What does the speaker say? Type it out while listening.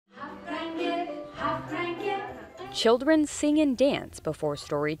Children sing and dance before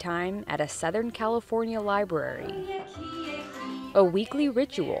story time at a Southern California library. A weekly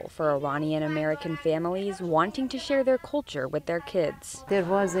ritual for Iranian American families wanting to share their culture with their kids. There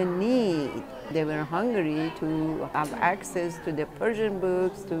was a need. They were hungry to have access to the Persian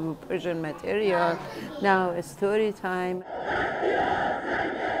books, to Persian material. Now it's story time.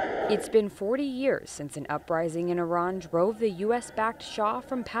 It's been 40 years since an uprising in Iran drove the U.S.-backed Shah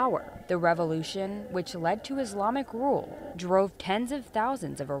from power. The revolution, which led to Islamic rule, drove tens of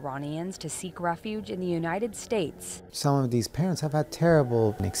thousands of Iranians to seek refuge in the United States. Some of these parents have had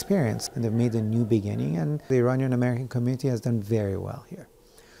terrible experience, and they've made a new beginning, and the Iranian American community has done very well here.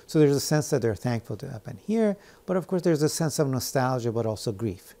 So there's a sense that they're thankful to have been here, but of course there's a sense of nostalgia, but also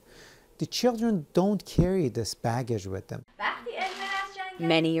grief. The children don't carry this baggage with them.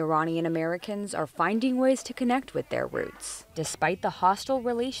 Many Iranian Americans are finding ways to connect with their roots, despite the hostile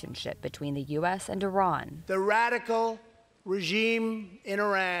relationship between the U.S. and Iran. The radical regime in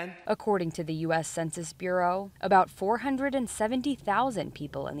Iran. According to the U.S. Census Bureau, about 470,000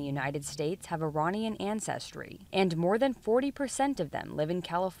 people in the United States have Iranian ancestry, and more than 40% of them live in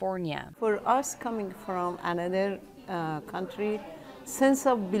California. For us coming from another country, sense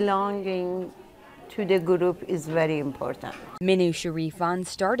of belonging to the group is very important. Minu Sharifan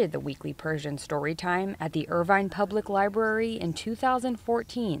started the weekly Persian Storytime at the Irvine Public Library in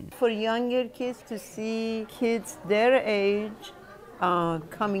 2014. For younger kids to see kids their age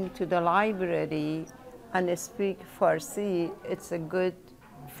coming to the library and speak Farsi, it's a good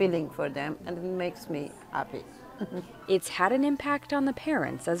feeling for them, and it makes me happy. It's had an impact on the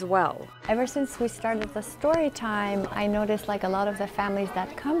parents as well. Ever since we started the story time, I noticed like a lot of the families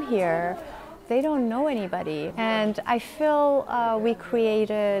that come here, they don't know anybody. And I feel we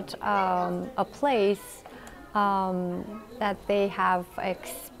created a place that they have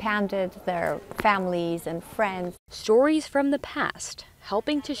expanded their families and friends. Stories from the past,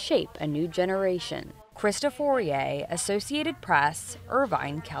 helping to shape a new generation. Krista Fourier, Associated Press,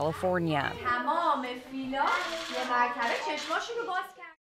 Irvine, California.